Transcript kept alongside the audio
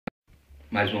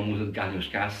Mais uma música do Carlinhos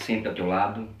K, sempre ao teu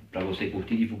lado, pra você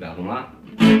curtir e divulgar. Vamos lá?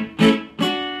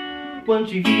 Quando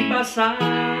te vi passar,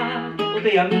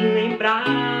 voltei a me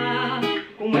lembrar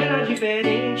como era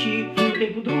diferente o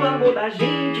tempo do amor da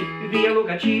gente. Vivia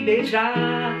louca te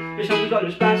beijar, fechando os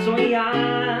olhos pra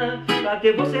sonhar, pra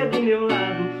ter você do meu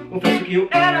lado. Confesso que eu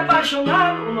era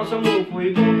apaixonado. O nosso amor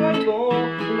foi bom, foi bom.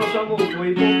 O nosso amor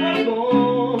foi bom, foi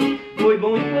bom. Foi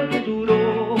bom enquanto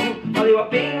durou. Valeu a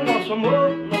pena o nosso amor.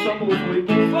 O nosso amor foi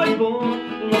bom, foi bom.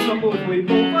 O nosso amor foi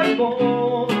bom, foi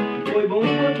bom. Foi bom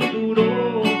enquanto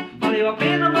durou. Valeu a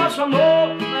pena o nosso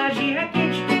amor. Mas de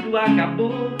repente tudo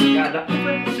acabou. Cada um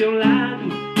foi pro seu lado.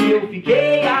 E eu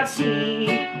fiquei assim,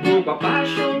 louco,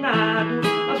 apaixonado.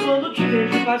 Mas quando te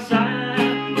vejo passar,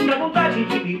 dá vontade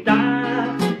de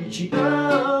gritar: te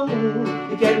amo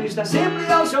e quero estar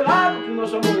sempre ao seu lado. Que o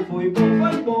nosso amor foi bom,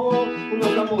 foi bom. O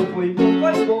nosso amor foi bom,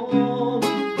 foi bom.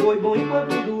 Foi bom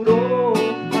enquanto durou.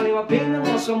 Valeu a pena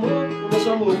o nosso amor. O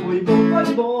nosso amor foi bom,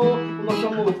 foi bom. O nosso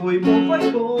amor foi bom,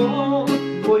 foi bom.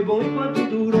 Foi bom enquanto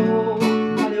durou.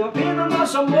 Valeu a pena o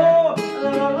nosso amor. La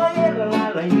la la la la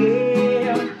la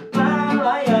yeah. La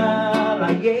la la la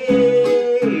yeah.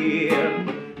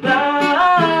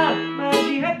 La, mas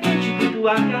de repente tudo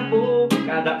acabou.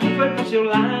 Cada um foi pro seu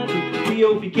lado. E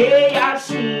eu fiquei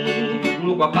assim,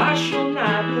 louco,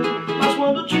 apaixonado. Mas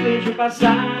quando te vejo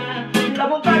passar, dá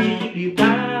vontade de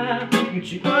gritar que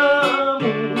te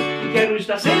amo. Quero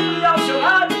estar sempre ao seu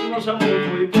lado. O nosso amor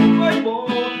foi bom, foi bom.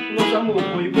 O nosso amor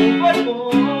foi bom, foi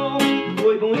bom.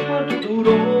 Foi bom enquanto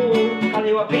durou.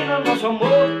 Valeu a pena o nosso amor.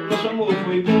 O nosso amor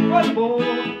foi bom, foi bom.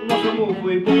 O nosso amor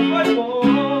foi bom, foi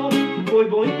bom. Foi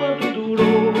bom enquanto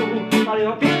durou. Valeu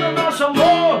a pena o nosso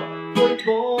amor. Foi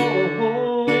bom.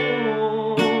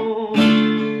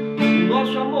 O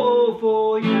nosso amor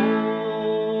foi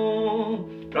bom.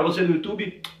 Pra você do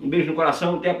YouTube, um beijo no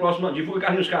coração. Até a próxima. Divulga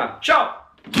Carlinhos K.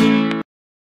 Tchau!